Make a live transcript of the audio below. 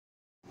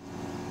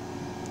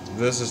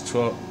this is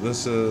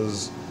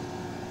 12.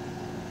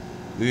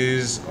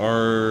 These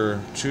are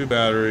two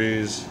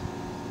batteries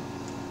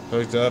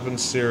hooked up in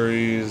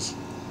series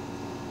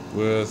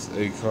with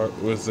a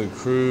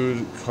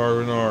crude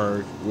carbon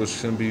arc, which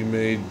can be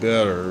made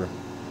better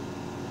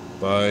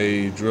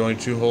by drilling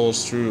 2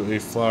 holes through a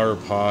flower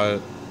pot,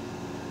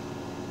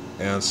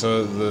 and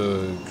so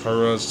the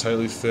carbon rods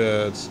tightly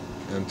fit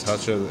and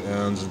touch at the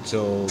ends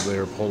until they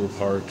are pulled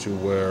apart to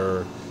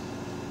where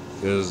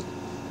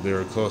they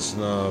are close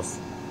enough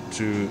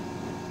to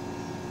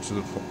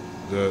the point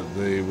that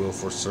they will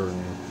for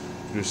certain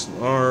produce an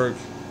arc,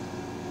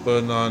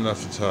 but not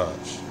enough to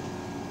touch.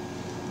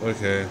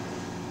 Okay,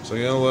 so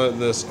I'm gonna let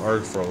this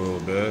arc for a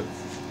little bit.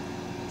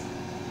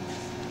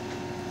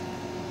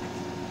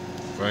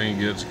 If I can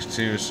get it to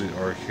continuously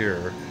arc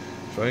here.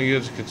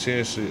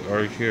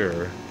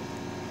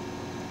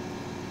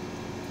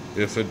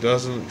 If it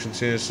doesn't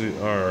continuously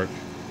arc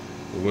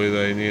the way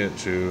that I need it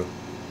to,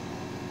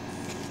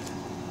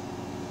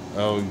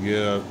 I'll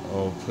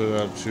put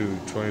it up to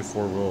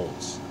 24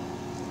 volts.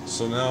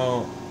 So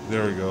now,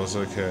 there it goes,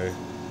 okay.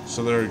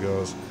 So there it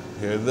goes.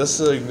 Okay, this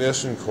is an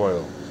ignition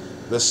coil.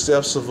 This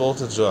steps the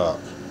voltage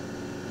up.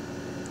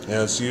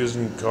 And it's used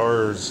in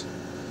cars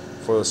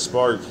for the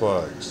spark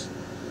plugs.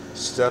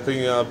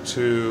 Stepping up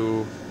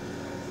to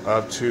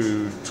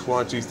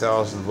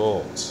 20,000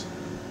 volts.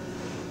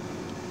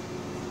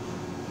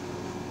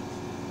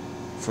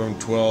 From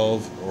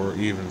 12 or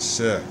even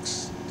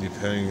 6,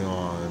 depending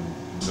on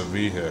the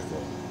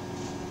vehicle.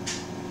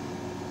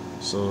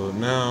 So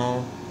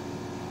now,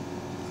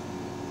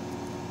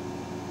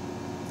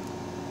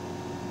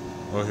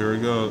 oh, here we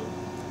go.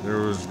 There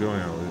it was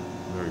going out.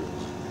 There it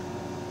goes.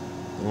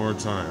 One more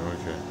time.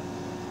 Okay.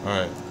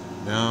 Alright.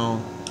 Now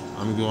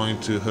I'm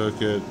going to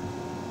hook it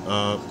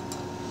up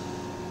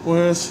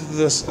with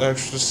this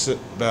extra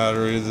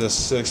battery, this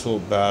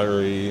 6-volt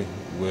battery,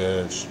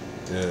 which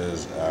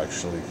is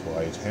actually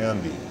quite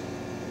handy.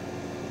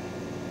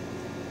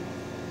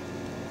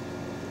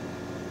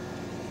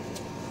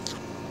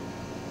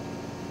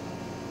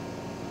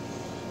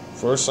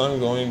 First, I'm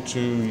going to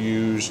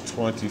use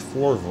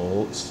 24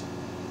 volts.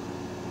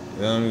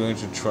 Then I'm going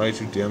to try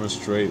to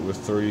demonstrate with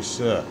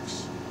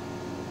 36.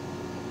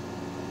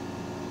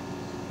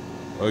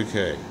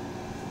 Okay,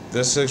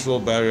 this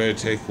 6-volt battery I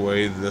take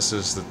away. This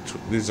is the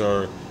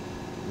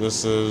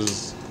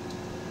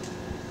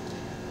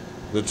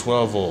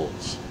 12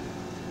 volts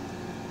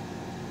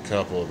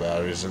couple of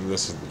batteries, and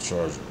this is the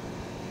charger.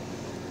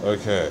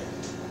 Okay.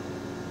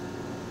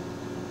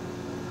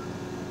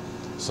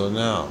 So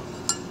now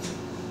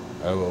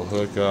I will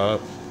hook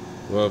up.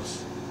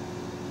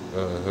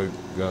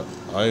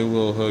 I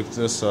will hook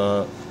this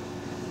up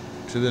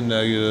to the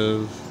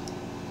negative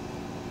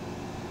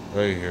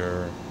right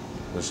here.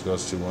 This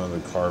goes to one of the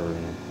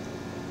carbon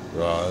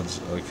rods,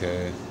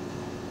 okay,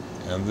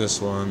 and this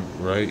one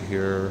right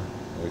here,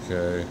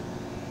 okay.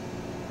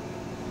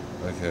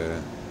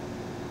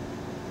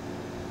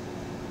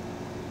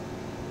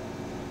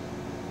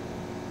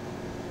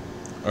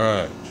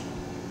 Alright,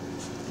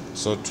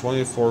 so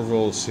 24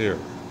 volts here,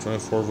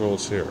 24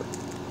 volts here.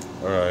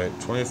 Alright,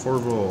 24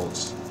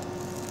 volts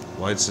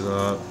lights it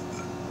up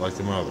like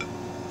a mother.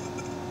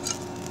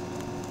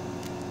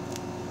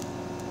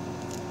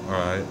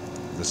 Alright,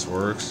 this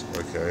works,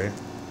 okay.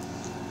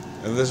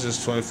 And this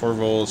is 24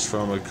 volts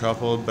from a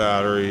couple of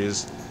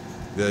batteries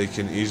that you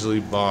can easily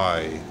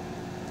buy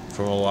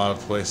from a lot of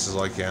places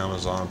like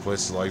Amazon,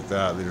 places like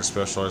that. These are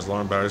specialized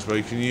alarm batteries, but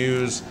you can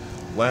use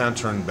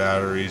lantern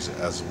batteries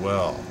as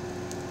well.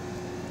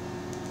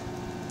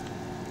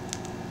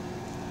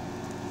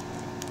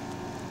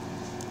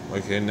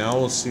 Okay, now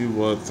we'll see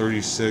what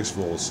 36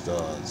 volts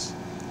does.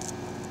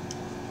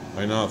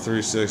 Not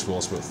 36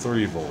 volts, but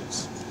 30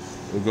 volts.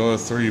 We'll go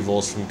with 30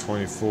 volts from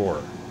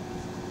 24.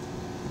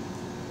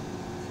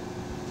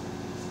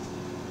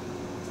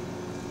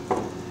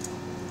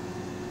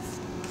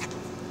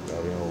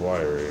 Grabbing a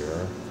wire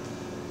here.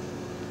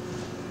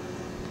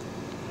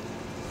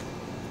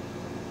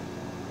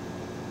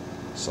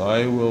 So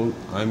I will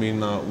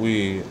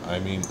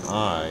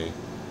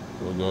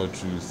go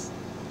to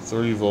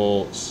 30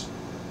 volts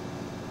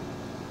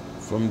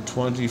from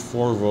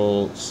 24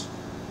 volts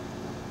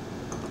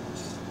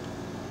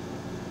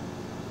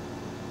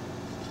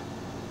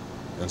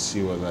and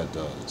see what that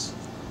does.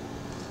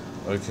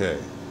 Okay,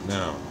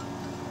 now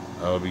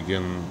I'll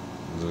begin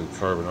the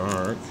carbon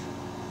arc.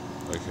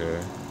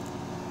 Okay.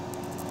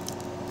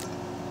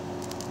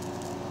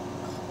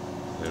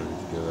 Maybe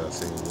get that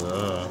thing lit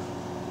up.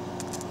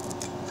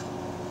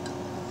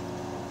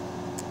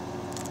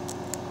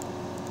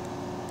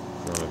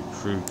 From a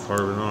crude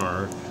carbon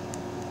arc.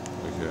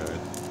 Okay.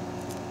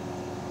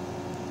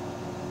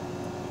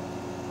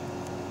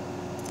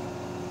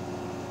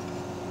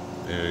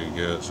 There you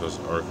go, so it's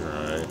arcing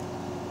right.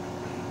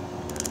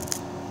 Okay.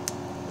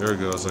 There it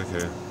goes,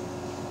 okay.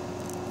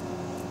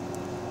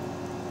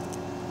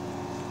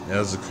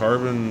 As the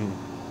carbon,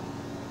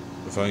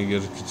 if I can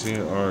get a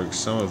continued arc,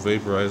 somewhat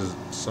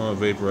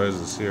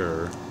vaporizes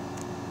here.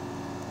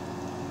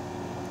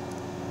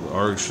 the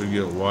arc should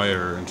get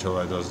wider until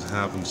that doesn't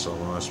happen so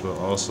much, but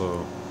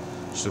also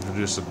should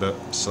produce a bit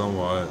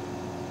somewhat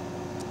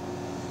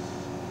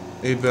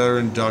a better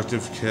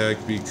inductive kick,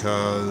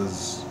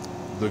 because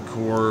the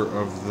core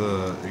of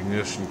the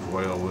ignition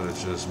coil,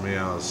 which is made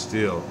out of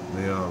steel,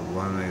 made out of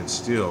laminated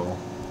steel,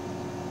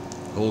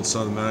 holds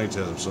some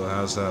magnetism, so it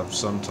has to have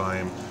some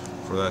time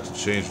for that to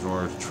change in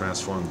order to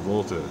transform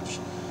voltage.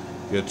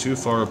 Get too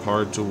far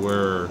apart to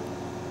where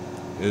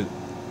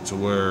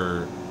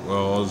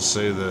well, I'll just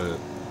say that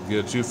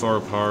get too far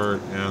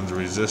apart and the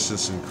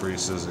resistance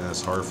increases and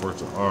it's hard for it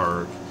to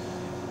arc,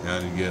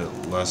 and you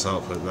get less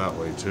output that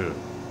way too.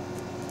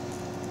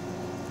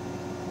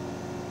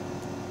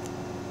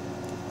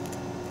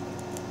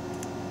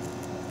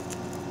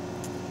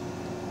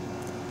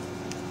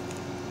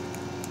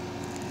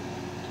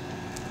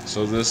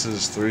 So this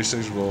is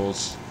 36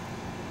 volts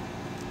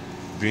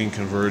being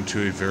converted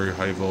to a very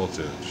high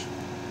voltage.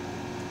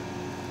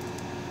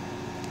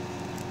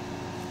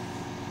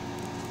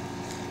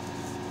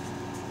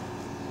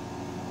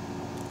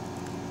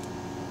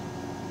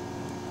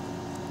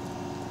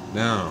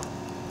 Now,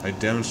 I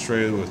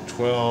demonstrated with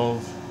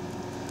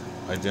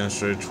 12, I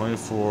demonstrated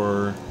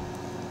 24,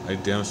 I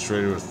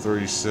demonstrated with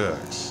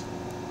 36.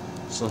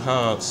 So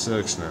how about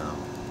 6 now?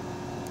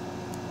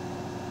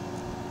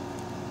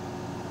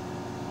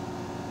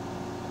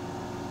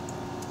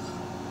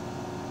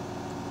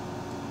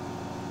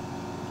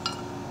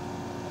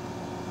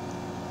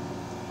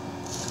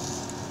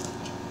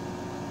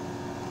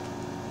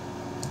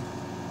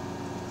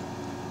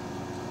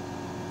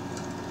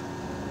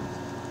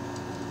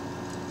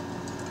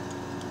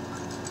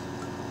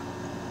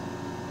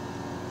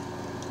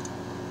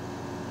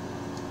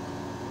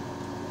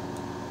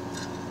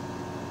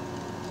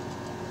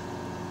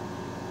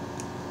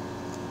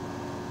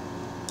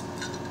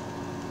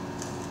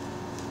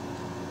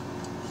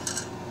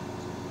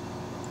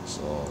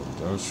 So I'll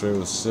demonstrate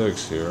with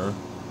 6 here.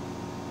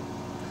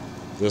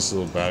 This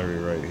little battery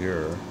right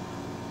here,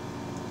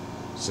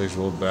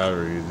 6-volt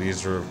battery.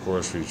 These are of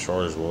course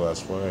rechargeable.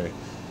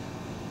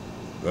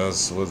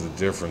 That's what the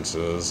difference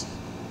is.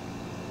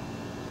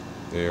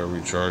 They are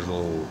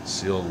rechargeable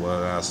sealed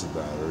lead acid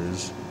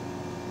batteries.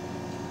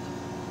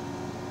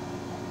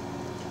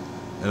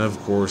 And of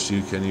course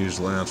you can use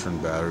lantern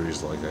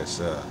batteries, like I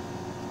said.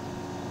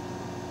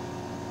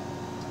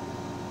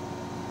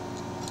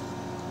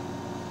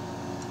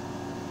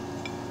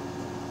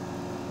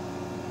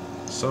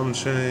 Some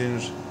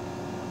change,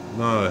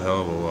 not a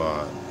hell of a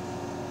lot.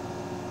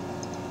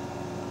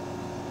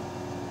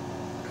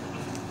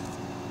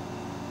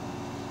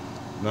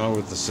 Not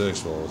with the 6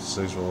 volts.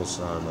 6 volts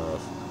not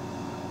enough.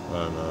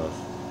 Not enough.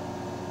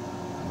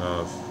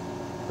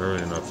 Enough.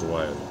 Barely enough to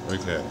light it.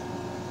 Okay.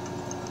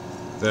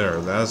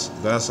 There, that's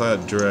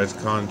that direct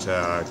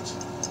contact.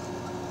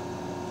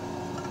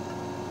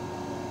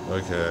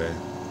 Okay.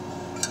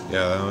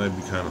 Yeah, that might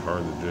be kind of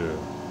hard to do.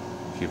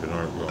 Keep an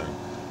arc going.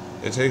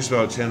 It takes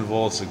about 10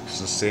 volts to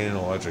sustain an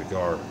electric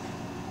arc.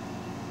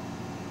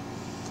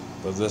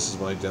 But this is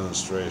my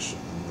demonstration,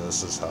 and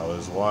this is how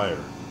it's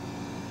wired.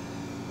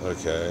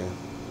 Okay.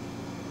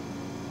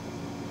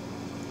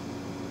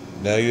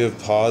 Negative,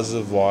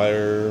 positive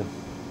wire,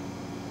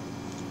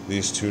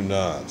 these 2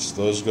 nuts.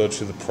 Those go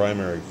to the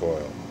primary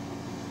coil.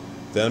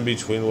 Then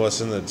between what's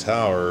in the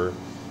tower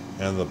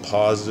and the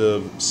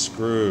positive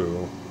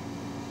screw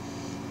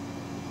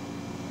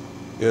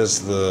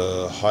is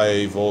the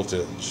high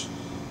voltage,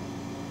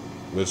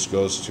 which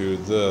goes to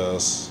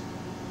this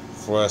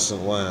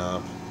fluorescent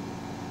lamp,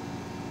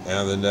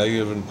 and the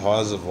negative and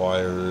positive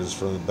wires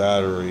from the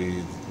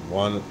battery.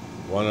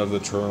 One of the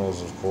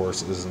terminals, of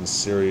course, is in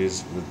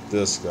series with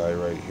this guy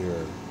right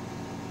here,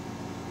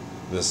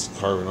 this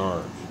carbon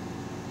arc.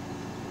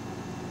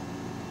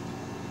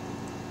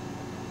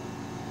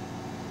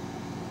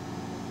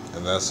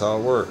 And that's how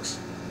it works.